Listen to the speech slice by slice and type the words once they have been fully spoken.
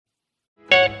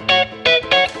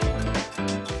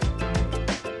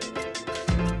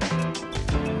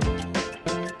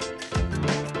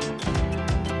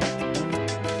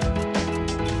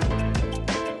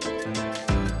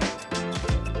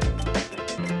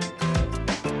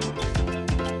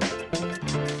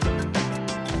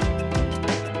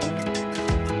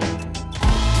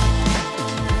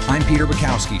I'm Peter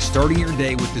Bukowski, starting your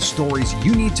day with the stories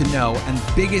you need to know and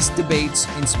biggest debates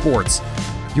in sports.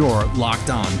 You're Locked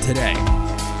On Today.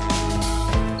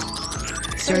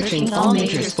 Searching all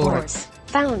major sports.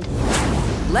 Found.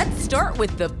 Let's start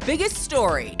with the biggest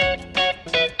story.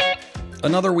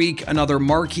 Another week, another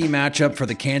marquee matchup for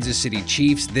the Kansas City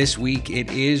Chiefs. This week, it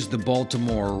is the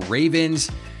Baltimore Ravens.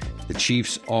 The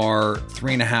Chiefs are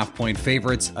 3.5-point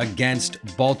favorites against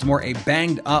Baltimore, a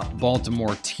banged-up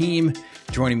Baltimore team.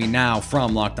 Joining me now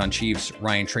from Locked On Chiefs,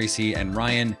 Ryan Tracy. And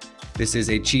Ryan, this is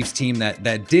a Chiefs team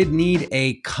that did need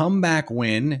a comeback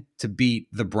win to beat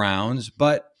the Browns,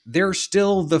 but they're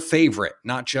still the favorite,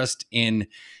 not just in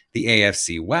the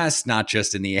AFC West, not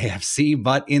just in the AFC,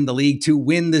 but in the league to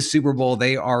win the Super Bowl.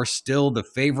 They are still the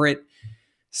favorite.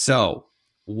 So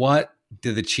what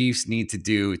do the Chiefs need to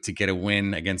do to get a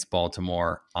win against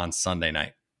Baltimore on Sunday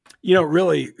night? You know,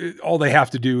 really, all they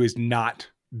have to do is not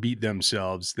beat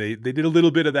themselves. They did a little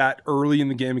bit of that early in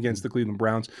the game against the Cleveland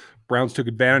Browns. Browns took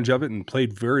advantage of it and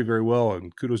played very, very well.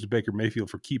 And kudos to Baker Mayfield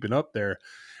for keeping up there.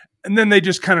 And then they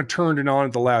just kind of turned it on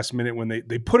at the last minute when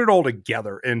they put it all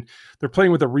together. And they're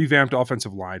playing with a revamped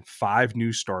offensive line, 5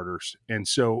 new starters. And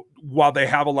so while they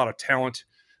have a lot of talent,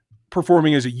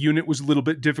 performing as a unit was a little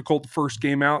bit difficult the first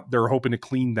game out. They're hoping to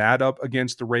clean that up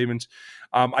against the Ravens.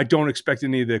 I don't expect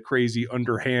any of the crazy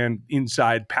underhand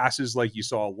inside passes like you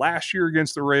saw last year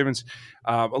against the Ravens.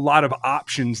 A lot of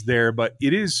options there, but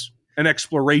it is an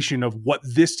exploration of what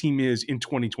this team is in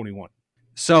 2021.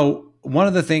 So one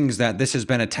of the things that this has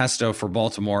been a test of for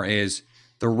Baltimore is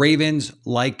the Ravens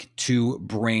like to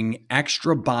bring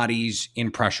extra bodies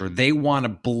in pressure. They want to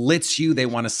blitz you. They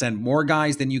want to send more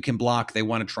guys than you can block. They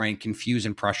want to try and confuse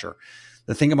and pressure.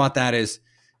 The thing about that is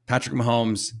Patrick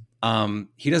Mahomes,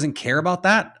 he doesn't care about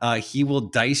that. He will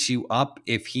dice you up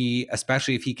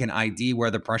especially if he can ID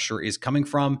where the pressure is coming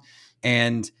from.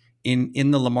 And in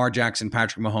the Lamar Jackson,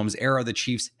 Patrick Mahomes era, the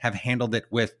Chiefs have handled it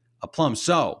with aplomb.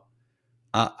 So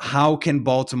how can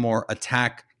Baltimore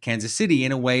attack Kansas City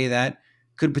in a way that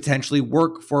could potentially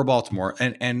work for Baltimore?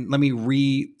 And let me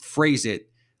rephrase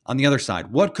it on the other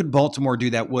side. What could Baltimore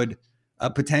do that would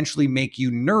potentially make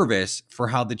you nervous for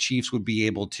how the Chiefs would be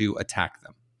able to attack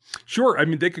them? Sure. I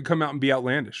mean, they could come out and be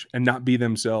outlandish and not be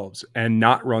themselves and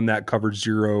not run that coverage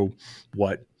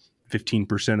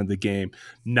 15% of the game,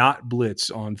 not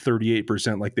blitz on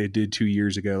 38% like they did 2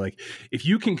 years ago. Like, if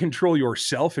you can control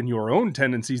yourself and your own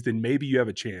tendencies, then maybe you have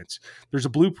a chance. There's a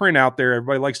blueprint out there.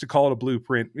 Everybody likes to call it a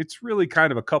blueprint. It's really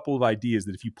kind of a couple of ideas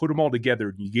that if you put them all together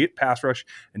and you get pass rush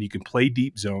and you can play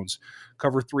deep zones,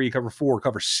 cover 3, cover 4,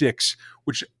 cover 6,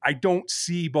 which I don't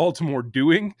see Baltimore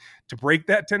doing to break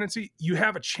that tendency, you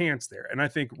have a chance there. And I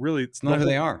think really it's not who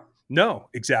they are. No,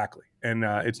 exactly. And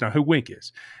it's not who Wink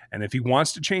is. And if he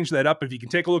wants to change that up, if he can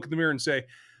take a look in the mirror and say,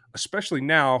 especially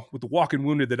now with the walking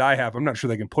wounded that I have, I'm not sure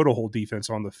they can put a whole defense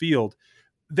on the field.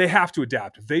 They have to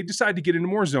adapt. If they decide to get into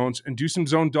more zones and do some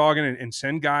zone dogging and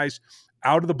send guys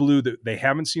out of the blue that they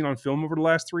haven't seen on film over the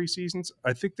last 3 seasons,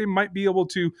 I think they might be able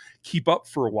to keep up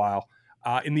for a while.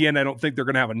 In the end, I don't think they're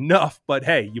going to have enough, but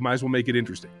hey, you might as well make it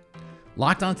interesting.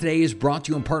 Locked On Today is brought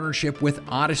to you in partnership with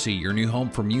Odyssey, your new home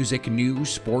for music, news,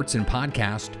 sports, and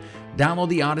podcast. Download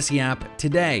the Odyssey app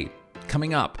today.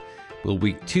 Coming up, will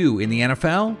Week 2 in the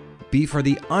NFL be for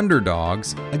the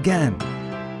underdogs again?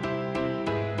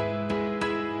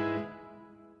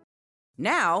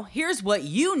 Now, here's what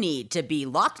you need to be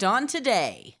locked on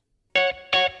today.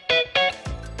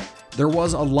 There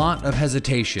was a lot of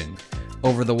hesitation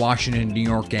over the Washington-New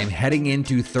York game heading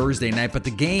into Thursday night, but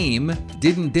the game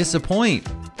didn't disappoint.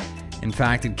 In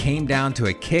fact, it came down to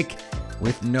a kick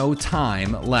with no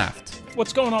time left.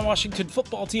 What's going on, Washington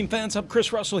football team fans? I'm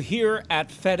Chris Russell here at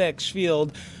FedEx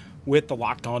Field with the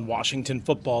Locked On Washington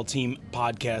Football Team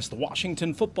podcast. The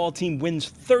Washington football team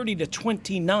wins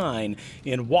 30-29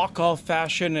 in walk-off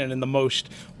fashion and in the most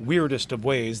weirdest of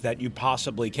ways that you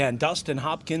possibly can. Dustin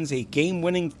Hopkins, a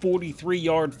game-winning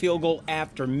 43-yard field goal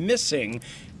after missing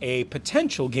a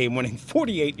potential game-winning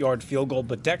 48-yard field goal,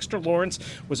 but Dexter Lawrence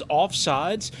was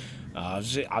offsides.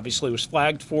 Obviously was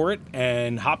flagged for it,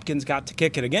 and Hopkins got to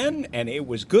kick it again, and it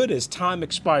was good as time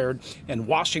expired, and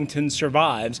Washington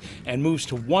survives and moves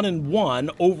to 1-1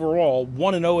 overall,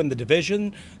 1-0 in the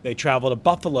division. They travel to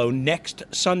Buffalo next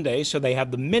Sunday, so they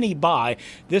have the mini bye.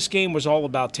 This game was all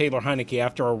about Taylor Heinicke.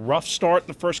 After a rough start in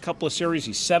the first couple of series,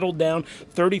 he settled down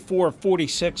 34 of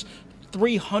 46,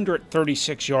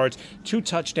 336 yards, 2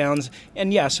 touchdowns,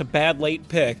 and yes, a bad late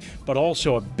pick, but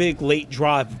also a big late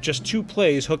drive of just 2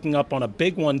 plays, hooking up on a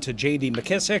big one to J.D.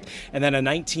 McKissick, and then a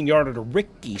 19-yarder to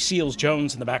Ricky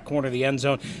Seals-Jones in the back corner of the end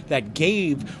zone that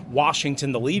gave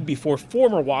Washington the lead before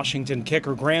former Washington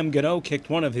kicker Graham Gano kicked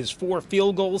one of his 4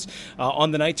 field goals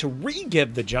on the night to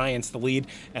re-give the Giants the lead.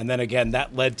 And then again,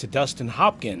 that led to Dustin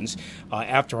Hopkins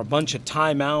after a bunch of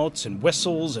timeouts and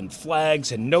whistles and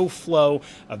flags and no flow.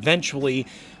 Eventually,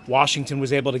 Washington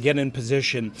was able to get in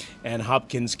position, and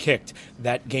Hopkins kicked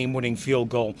that game-winning field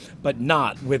goal, but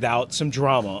not without some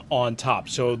drama on top.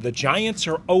 So the Giants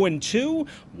are 0-2,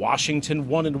 Washington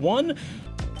 1-1.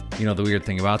 You know, the weird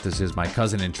thing about this is my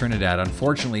cousin in Trinidad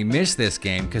unfortunately missed this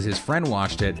game because his friend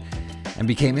watched it and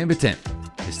became impotent.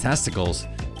 His testicles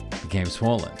became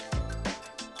swollen.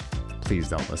 Please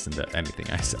don't listen to anything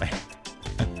I say.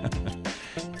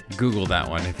 Google that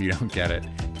one if you don't get it.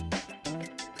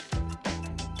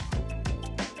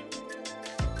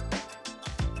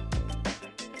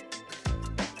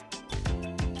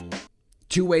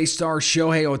 Two-way star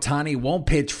Shohei Ohtani won't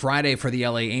pitch Friday for the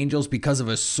LA Angels because of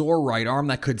a sore right arm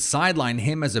that could sideline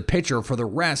him as a pitcher for the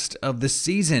rest of the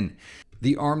season.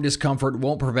 The arm discomfort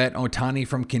won't prevent Ohtani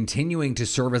from continuing to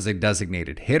serve as a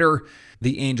designated hitter.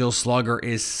 The Angels slugger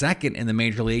is second in the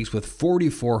major leagues with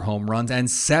 44 home runs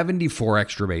and 74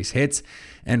 extra base hits,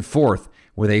 and fourth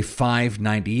with a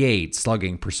 .598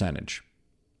 slugging percentage.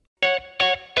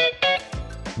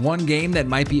 One game that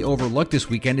might be overlooked this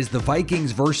weekend is the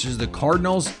Vikings versus the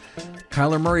Cardinals.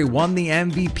 Kyler Murray won the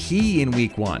MVP in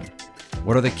Week 1.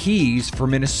 What are the keys for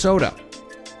Minnesota?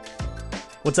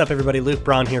 What's up, everybody? Luke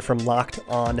Braun here from Locked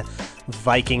On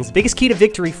Vikings. Biggest key to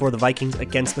victory for the Vikings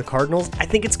against the Cardinals, I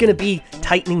think it's going to be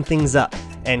tightening things up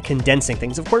and condensing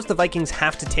things. Of course, the Vikings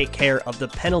have to take care of the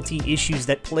penalty issues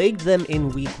that plagued them in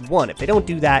Week 1. If they don't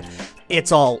do that,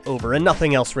 it's all over and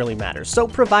nothing else really matters. So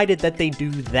provided that they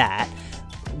do that,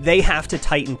 they have to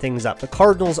tighten things up. The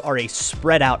Cardinals are a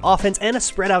spread-out offense and a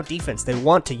spread-out defense. They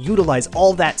want to utilize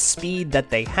all that speed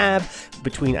that they have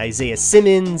between Isaiah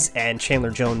Simmons and Chandler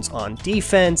Jones on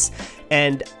defense,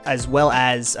 and as well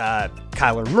as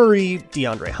Kyler Murray,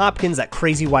 DeAndre Hopkins, that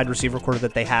crazy wide receiver core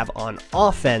that they have on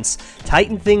offense.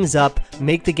 Tighten things up,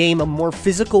 make the game a more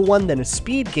physical one than a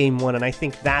speed game one, and I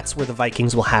think that's where the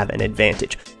Vikings will have an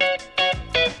advantage.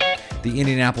 The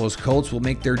Indianapolis Colts will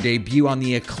make their debut on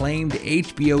the acclaimed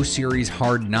HBO series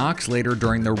Hard Knocks later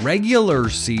during the regular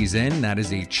season. That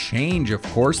is a change, of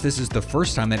course. This is the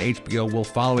first time that HBO will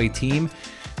follow a team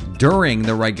during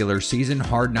the regular season.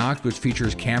 Hard Knocks, which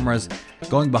features cameras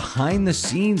going behind the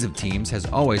scenes of teams, has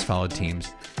always followed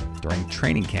teams during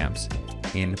training camps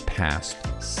in past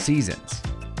seasons.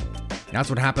 That's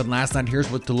what happened last night.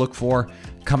 Here's what to look for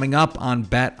coming up on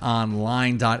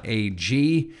betonline.ag.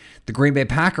 The Green Bay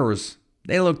Packers,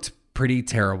 they looked pretty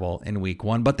terrible in Week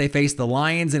 1, but they faced the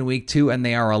Lions in Week 2, and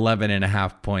they are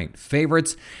 11.5-point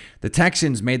favorites. The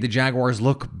Texans made the Jaguars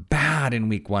look bad in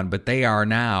Week 1, but they are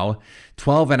now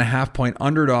 12.5-point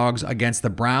underdogs against the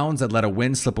Browns that let a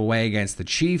win slip away against the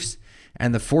Chiefs.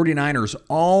 And the 49ers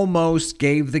almost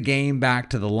gave the game back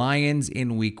to the Lions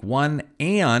in Week 1,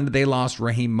 and they lost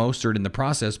Raheem Mostert in the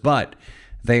process, but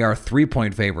they are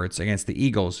 3-point favorites against the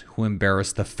Eagles, who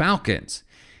embarrassed the Falcons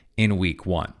in Week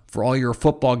 1. For all your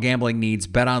football gambling needs,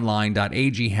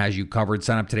 betonline.ag has you covered.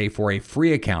 Sign up today for a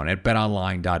free account at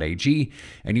betonline.ag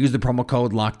and use the promo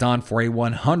code LOCKEDON for a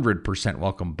 100%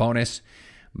 welcome bonus.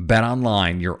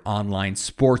 BetOnline, your online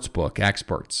sportsbook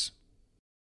experts.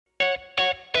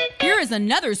 Here is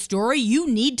another story you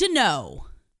need to know.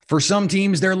 For some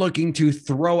teams, they're looking to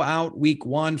throw out Week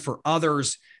 1. For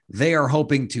others, they are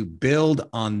hoping to build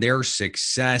on their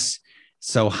success.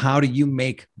 So how do you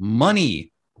make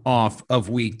money off of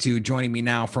Week 2? Joining me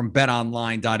now from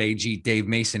betonline.ag, Dave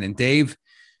Mason. And Dave,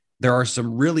 there are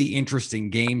some really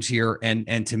interesting games here.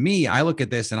 And to me, I look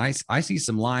at this and I see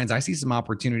some lines. I see some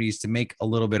opportunities to make a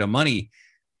little bit of money.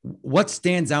 What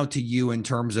stands out to you in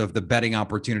terms of the betting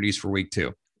opportunities for Week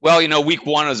 2? Well, Week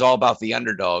 1 is all about the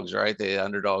underdogs, right? The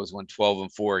underdogs went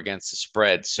 12-4 against the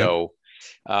spread. So,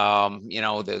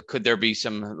 could there be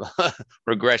some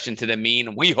regression to the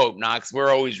mean? We hope not, because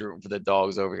we're always rooting for the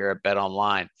dogs over here at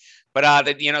BetOnline. But,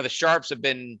 the Sharps have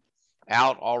been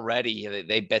out already.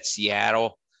 They bet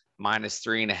Seattle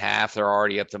 -3.5. They're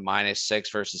already up to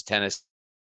 -6 versus Tennessee.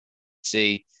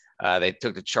 They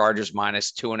took the Chargers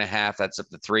 -2.5. That's up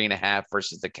to 3.5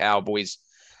 versus the Cowboys.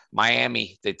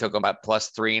 Miami, they took them at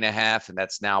 +3.5, and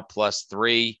that's now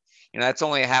 +3. That's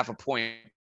only a half a point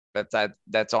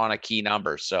That's on a key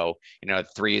number. So,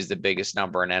 3 is the biggest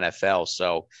number in NFL.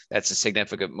 So that's a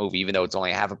significant move, even though it's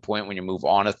only half a point when you move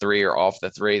on a 3 or off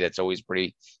the 3. That's always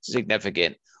pretty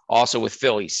significant. Also with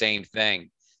Philly, same thing.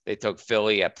 They took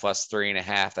Philly at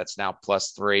 +3.5. That's now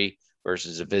 +3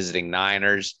 versus the visiting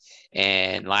Niners.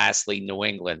 And lastly, New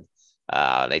England.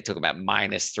 They took them at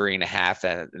 -3.5,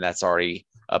 and that's already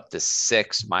up to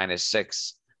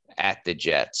 -6 at the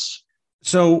Jets.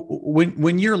 So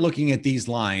when you're looking at these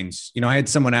lines, I had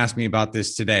someone ask me about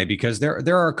this today, because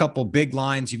there are a couple big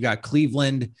lines. You've got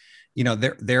Cleveland,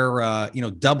 they're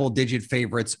double-digit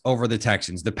favorites over the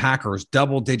Texans. The Packers,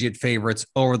 double-digit favorites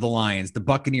over the Lions. The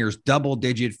Buccaneers,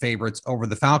 double-digit favorites over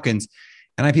the Falcons.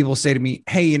 And I have people say to me,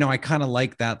 hey, I kind of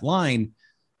like that line.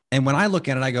 And when I look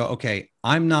at it, I go, okay,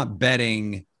 I'm not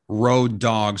betting road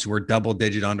dogs who are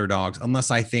double-digit underdogs unless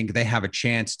I think they have a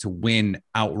chance to win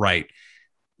outright.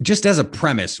 Just as a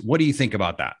premise, what do you think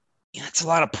about that? Yeah, it's a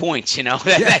lot of points,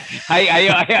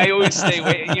 I always say,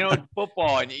 in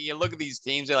football, and you look at these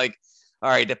teams, they're like, all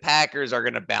right, the Packers are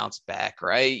going to bounce back,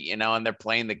 right? And they're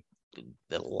playing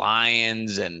the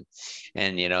Lions and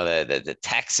the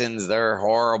Texans. They're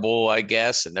horrible, I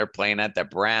guess, and they're playing at the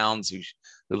Browns, who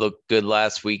looked good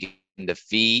last week in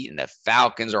defeat, and the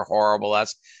Falcons are horrible.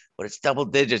 But it's double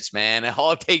digits, man. And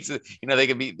all it takes is, they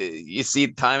can be. You see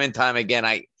it time and time again.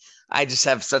 I just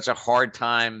have such a hard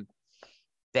time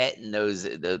betting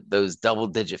those double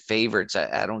digit favorites.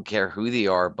 I don't care who they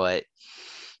are, but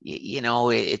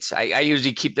I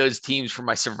usually keep those teams for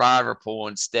my survivor pool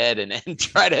instead, and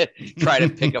try to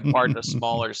pick apart the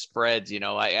smaller spreads.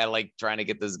 I like trying to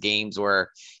get those games where,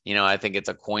 I think it's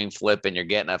a coin flip and you're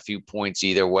getting a few points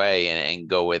either way, and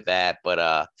go with that. But,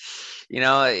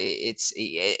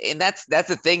 and that's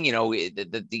the thing,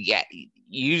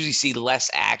 you usually see less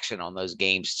action on those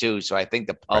games too. So I think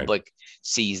the public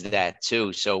sees that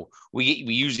too. So we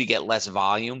usually get less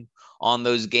volume on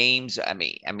those games. I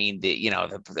mean,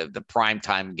 the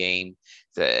primetime game,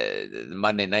 the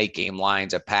Monday night game,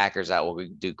 Lions at Packers, that will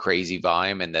do crazy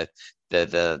volume, and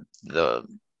the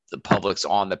public's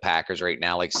on the Packers right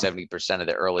now, like 70% of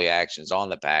the early actions on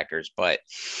the Packers. But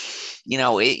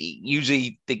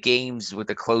usually the games with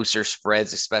the closer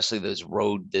spreads, especially those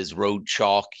road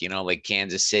chalk, like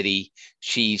Kansas City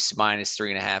Chiefs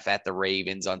 -3.5 at the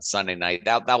Ravens on Sunday night,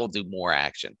 that will do more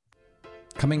action.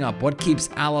 Coming up, what keeps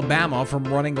Alabama from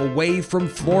running away from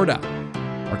Florida?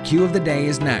 Our cue of the day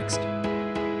is next.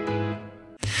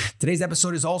 Today's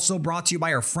episode is also brought to you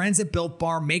by our friends at Built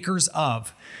Bar, makers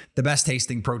of the best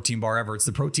tasting protein bar ever. It's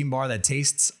the protein bar that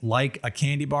tastes like a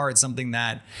candy bar. It's something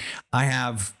that I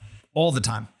have all the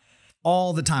time.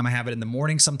 All the time. I have it in the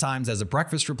morning sometimes as a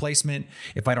breakfast replacement.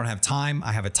 If I don't have time,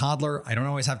 I have a toddler. I don't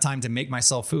always have time to make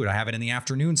myself food. I have it in the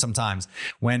afternoon sometimes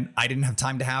when I didn't have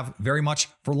time to have very much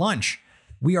for lunch.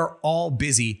 We are all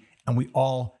busy, and we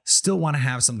all still want to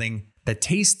have something that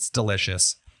tastes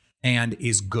delicious and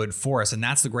is good for us. And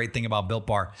that's the great thing about Built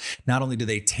Bar. Not only do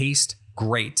they taste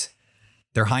great,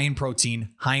 they're high in protein,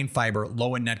 high in fiber,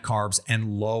 low in net carbs,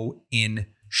 and low in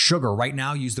sugar. Right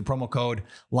now, use the promo code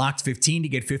LOCKED15 to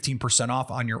get 15% off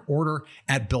on your order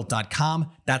at Built.com.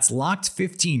 That's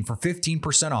LOCKED15 for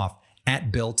 15% off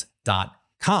at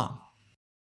Built.com.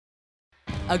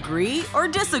 Agree or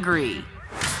disagree?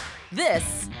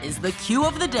 This is the cue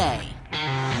of the day.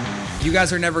 You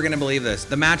guys are never going to believe this.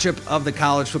 The matchup of the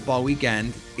college football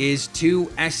weekend is two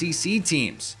SEC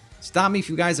teams. Stop me if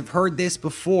you guys have heard this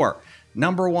before.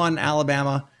 Number 1,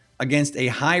 Alabama against a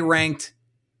high-ranked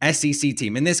SEC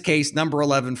team. In this case, number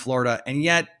 11, Florida. And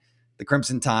yet, the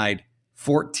Crimson Tide,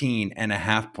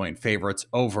 14.5-point favorites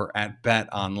over at Bet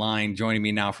Online. Joining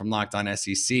me now from Locked On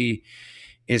SEC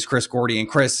is Chris Gordy. And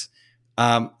Chris,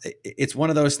 it's one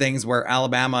of those things where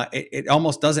Alabama, it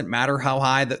almost doesn't matter how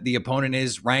high the opponent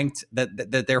is ranked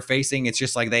that they're facing. It's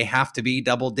just like they have to be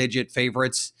double-digit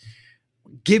favorites.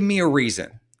 Give me a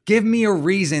reason. Give me a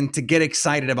reason to get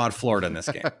excited about Florida in this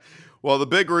game. Well, the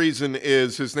big reason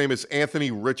is his name is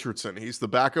Anthony Richardson. He's the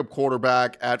backup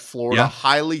quarterback at Florida,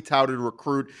 highly touted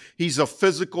recruit. He's a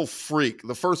physical freak.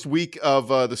 The first week of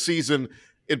the season,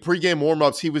 in pregame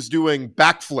warmups, he was doing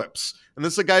backflips. And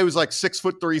this is a guy who's like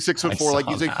 6'3", 6'4", like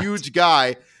he's a huge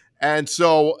guy. And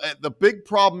so the big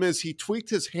problem is he tweaked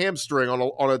his hamstring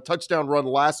on a touchdown run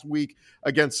last week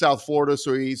against South Florida.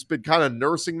 So he's been kind of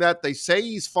nursing that. They say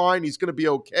he's fine. He's going to be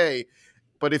okay.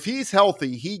 But if he's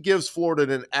healthy, he gives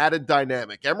Florida an added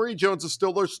dynamic. Emory Jones is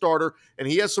still their starter, and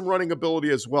he has some running ability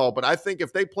as well. But I think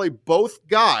if they play both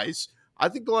guys, I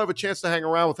think they'll have a chance to hang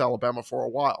around with Alabama for a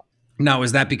while. Now,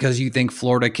 is that because you think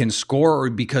Florida can score or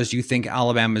because you think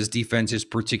Alabama's defense is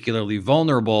particularly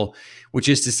vulnerable? Which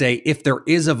is to say, if there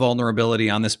is a vulnerability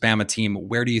on this Bama team,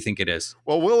 where do you think it is?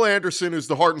 Well, Will Anderson, who's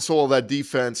the heart and soul of that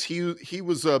defense, he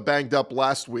was banged up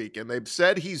last week, and they've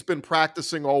said he's been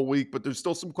practicing all week, but there's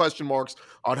still some question marks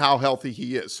on how healthy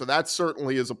he is. So that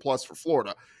certainly is a plus for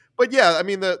Florida. But yeah, I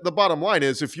mean, the bottom line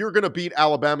is if you're going to beat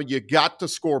Alabama, you got to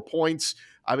score points.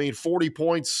 I mean, 40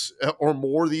 points or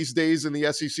more these days in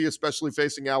the SEC, especially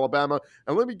facing Alabama.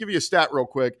 And let me give you a stat real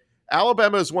quick.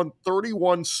 Alabama has won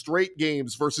 31 straight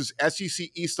games versus SEC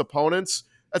East opponents.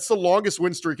 That's the longest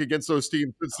win streak against those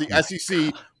teams since the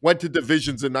SEC went to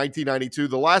divisions in 1992.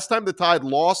 The last time the Tide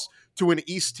lost to an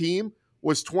East team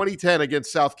was 2010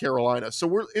 against South Carolina.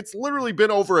 So it's literally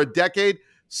been over a decade.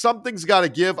 Something's got to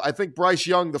give. I think Bryce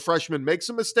Young, the freshman, makes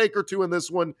a mistake or two in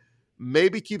this one,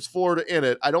 maybe keeps Florida in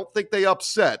it. I don't think they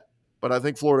upset, but I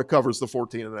think Florida covers the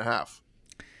 14.5.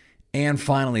 And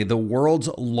finally, the world's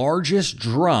largest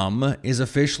drum is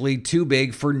officially too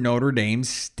big for Notre Dame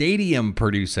Stadium,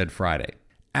 Purdue said Friday.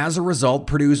 As a result,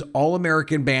 Purdue's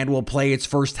All-American Band will play its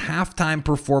first halftime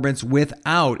performance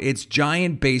without its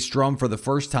giant bass drum for the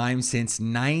first time since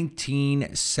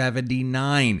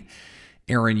 1979.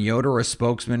 Aaron Yoder, a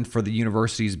spokesman for the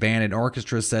university's band and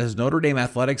orchestra, says Notre Dame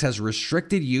Athletics has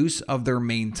restricted use of their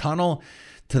main tunnel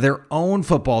to their own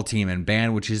football team and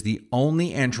band, which is the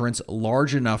only entrance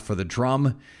large enough for the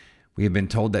drum. We have been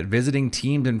told that visiting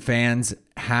teams and fans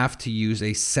have to use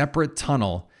a separate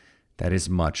tunnel that is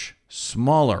much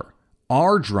smaller.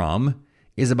 Our drum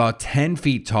is about 10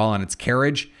 feet tall on its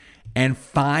carriage and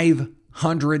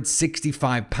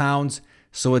 565 pounds,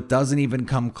 so it doesn't even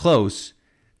come close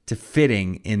to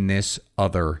fitting in this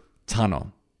other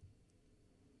tunnel.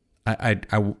 I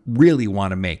really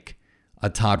want to make a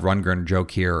Todd Rundgren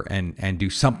joke here and do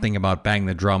something about bang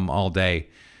the drum all day,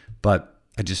 but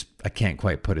I can't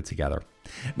quite put it together.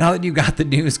 Now that you got the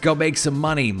news, go make some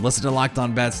money. Listen to Locked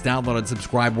On Bets, download and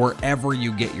subscribe wherever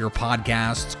you get your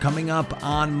podcasts. Coming up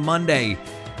on Monday,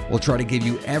 we'll try to give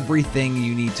you everything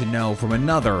you need to know from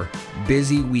another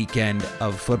busy weekend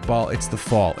of football. It's the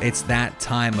fall. It's that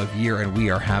time of year, and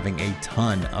we are having a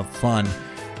ton of fun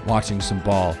watching some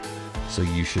ball. So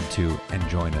you should too, and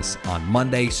join us on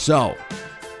Monday. So,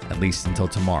 at least until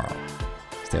tomorrow,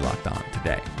 stay locked on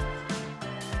today.